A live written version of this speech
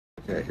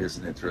Okay, here's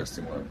an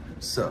interesting one.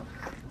 So,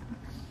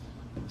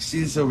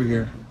 see this over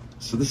here?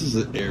 So this is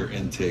an air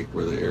intake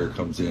where the air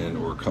comes in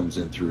or comes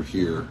in through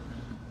here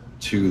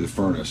to the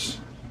furnace,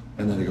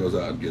 and then it goes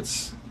out and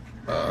gets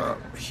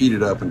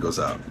heated up and goes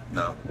out.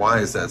 Now, why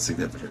is that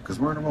significant? Because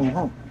we're in a mobile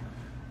home.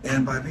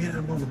 And by being in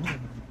a mobile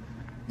home,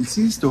 you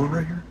see this door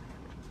right here?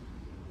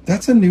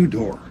 That's a new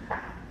door.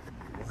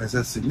 Why is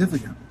that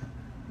significant?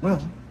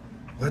 Well,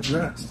 let's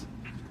rest.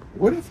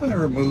 What if I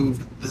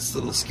removed this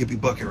little skippy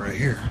bucket right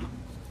here?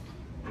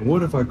 And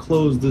what if I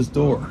closed this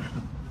door?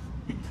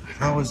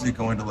 How is it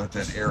going to let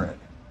that air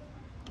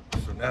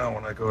in? So now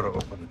when I go to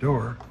open the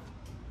door,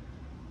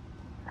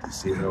 you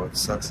see how it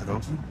sucks it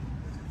open?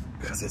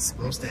 Because it's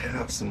supposed to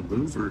have some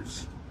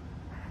louvers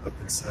up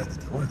inside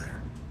the door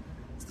there.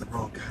 It's the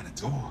wrong kind of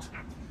door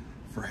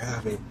for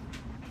having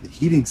the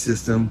heating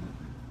system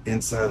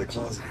inside the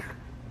closet here.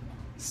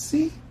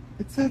 See?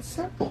 It's that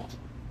simple.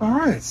 All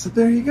right, so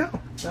there you go.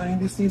 Now you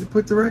just need to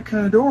put the right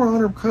kind of door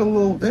on or cut a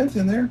little vent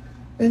in there,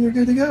 and you're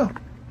good to go.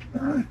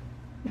 All right,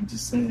 I'm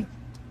just saying.